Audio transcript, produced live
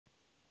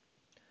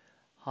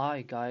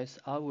Hi guys,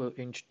 I will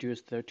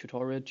introduce the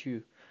tutorial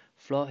to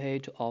floor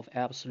height of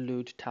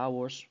absolute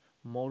towers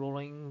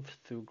modeling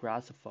through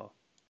Grasshoper.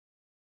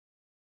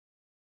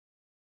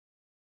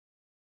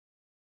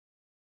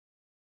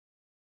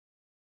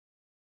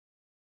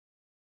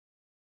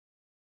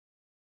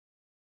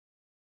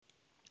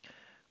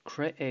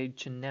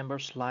 Create number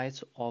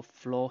slides of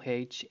floor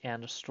height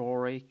and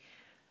story.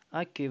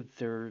 I give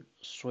the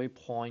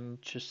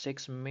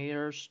 3.6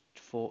 meters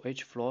for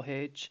each floor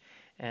height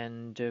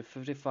and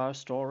 55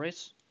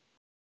 stories.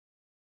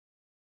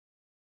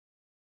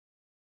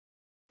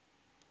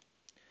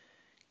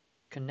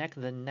 Connect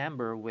the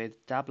number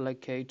with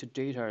duplicate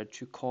data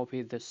to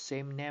copy the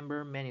same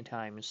number many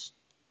times.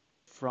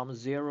 From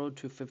 0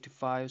 to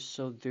 55,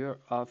 so there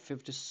are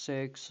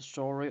 56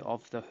 stories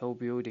of the whole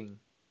building.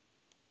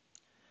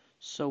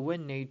 So we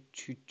need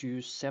to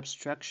do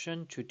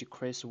subtraction to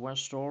decrease one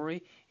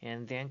story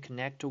and then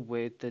connect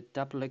with the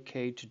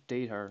duplicate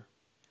data.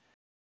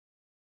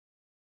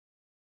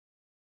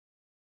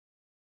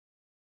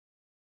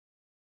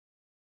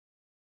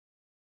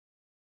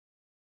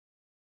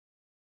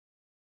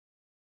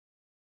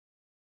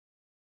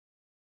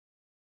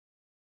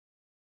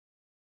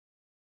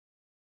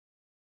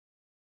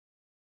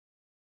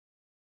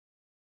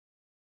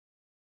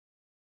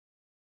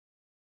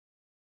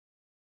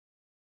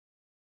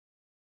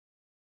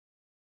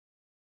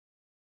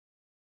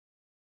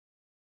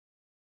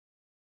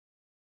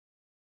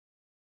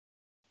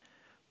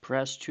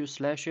 Press two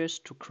slashes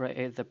to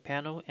create the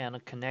panel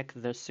and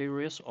connect the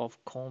series of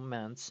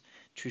commands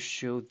to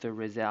show the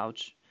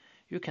result.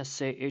 You can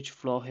see each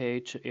floor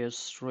height is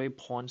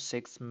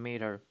 3.6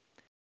 meters.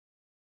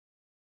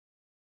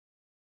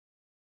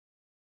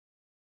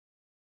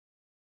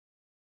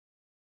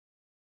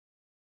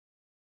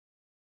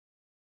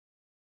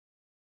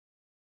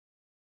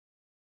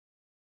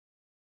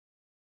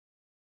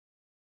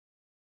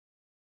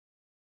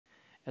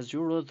 As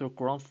usual, the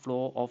ground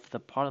floor of the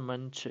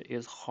apartment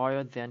is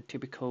higher than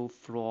typical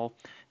floor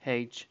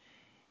height,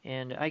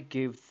 and I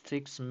give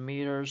 6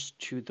 meters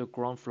to the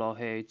ground floor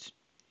height.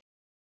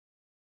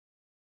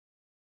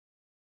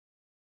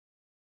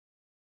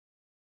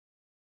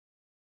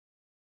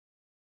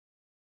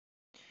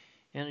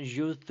 And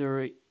use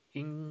the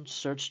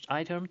insert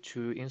item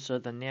to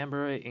insert the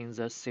number in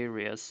the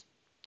series.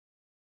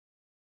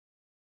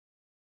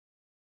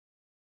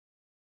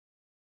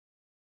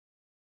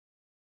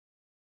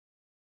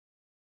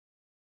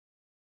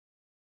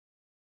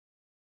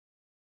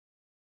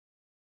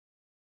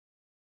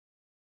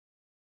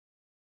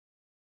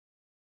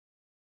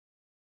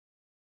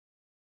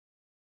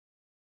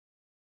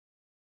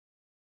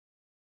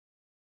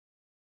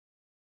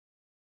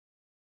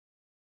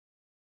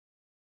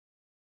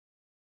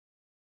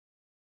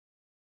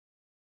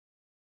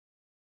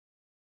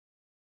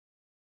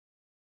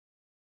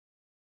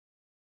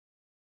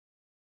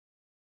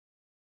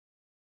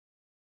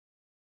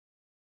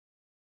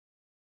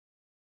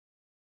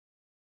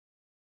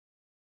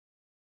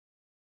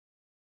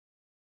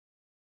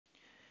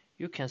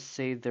 You can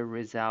see the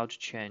result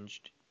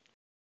changed.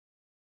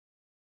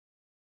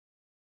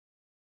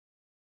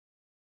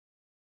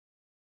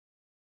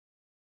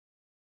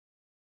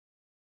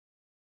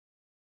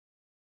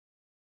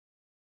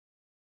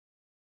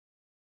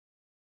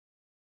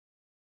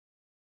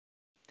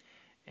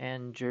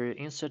 And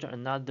insert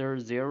another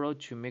 0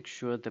 to make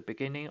sure the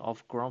beginning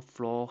of ground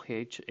floor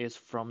height is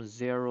from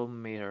 0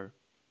 meter.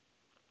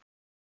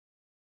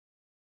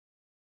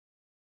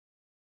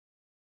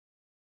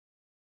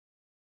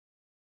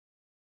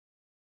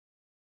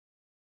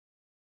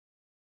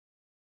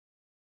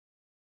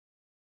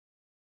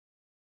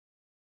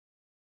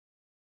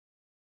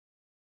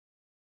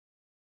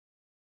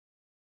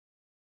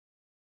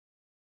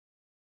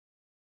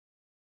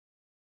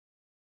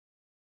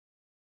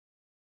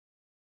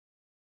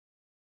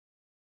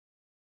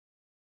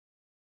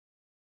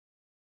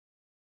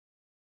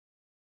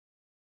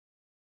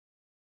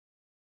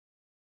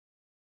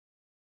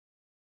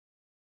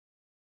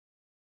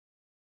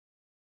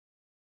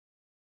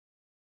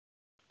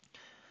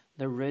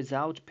 The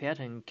result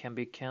pattern can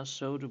be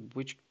cancelled,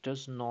 which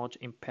does not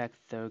impact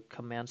the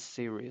command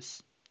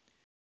series.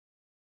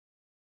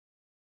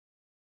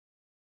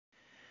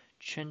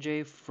 Change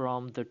it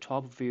from the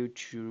top view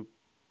to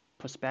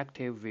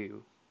perspective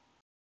view.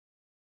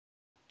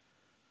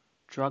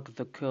 Drag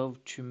the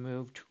curve to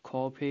move to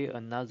copy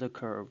another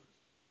curve.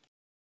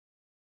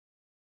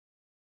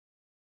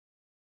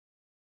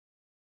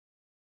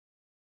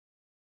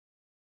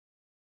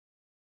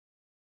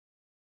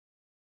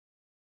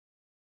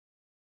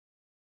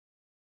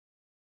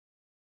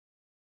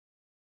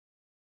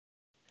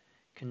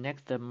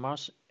 Connect the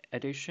mask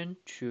addition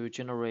to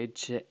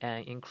generate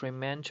an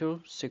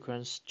incremental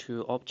sequence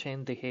to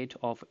obtain the height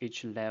of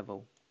each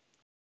level.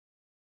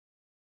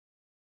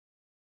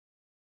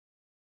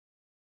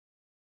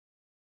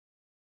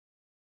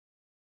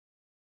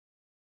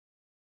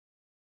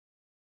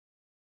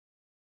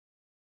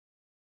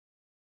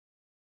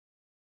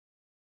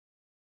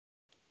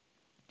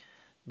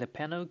 The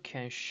panel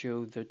can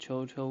show the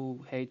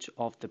total height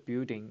of the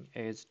building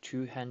is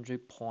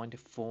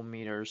 200.4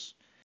 meters.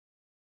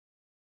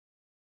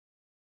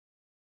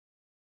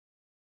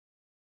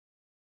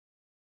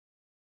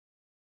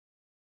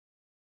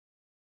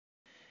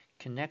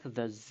 Connect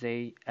the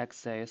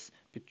z-axis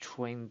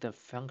between the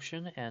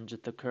function and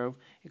the curve.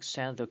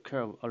 Extend the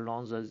curve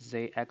along the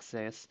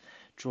z-axis,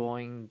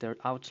 drawing the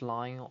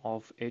outline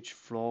of each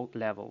floor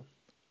level.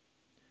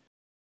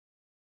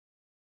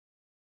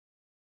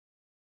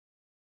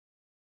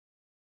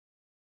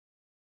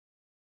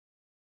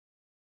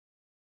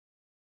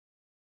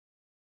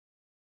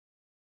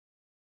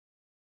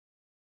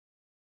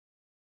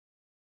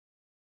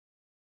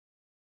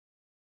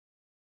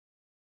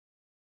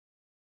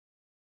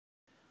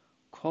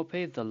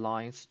 Copy the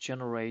lines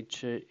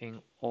generated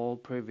in all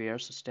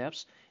previous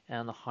steps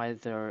and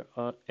hide their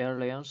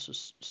earlier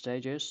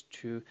stages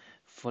to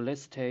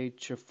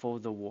facilitate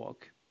further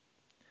work.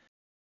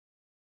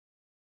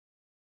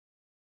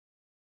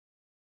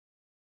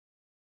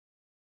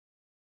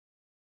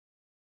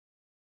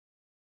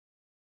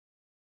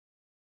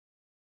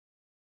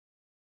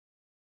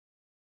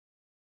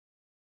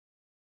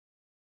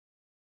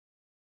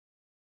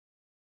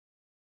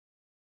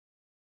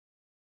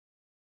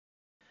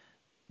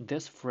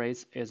 This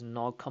phrase is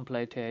now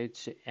completed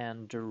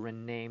and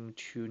renamed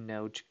to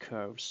note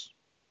curves.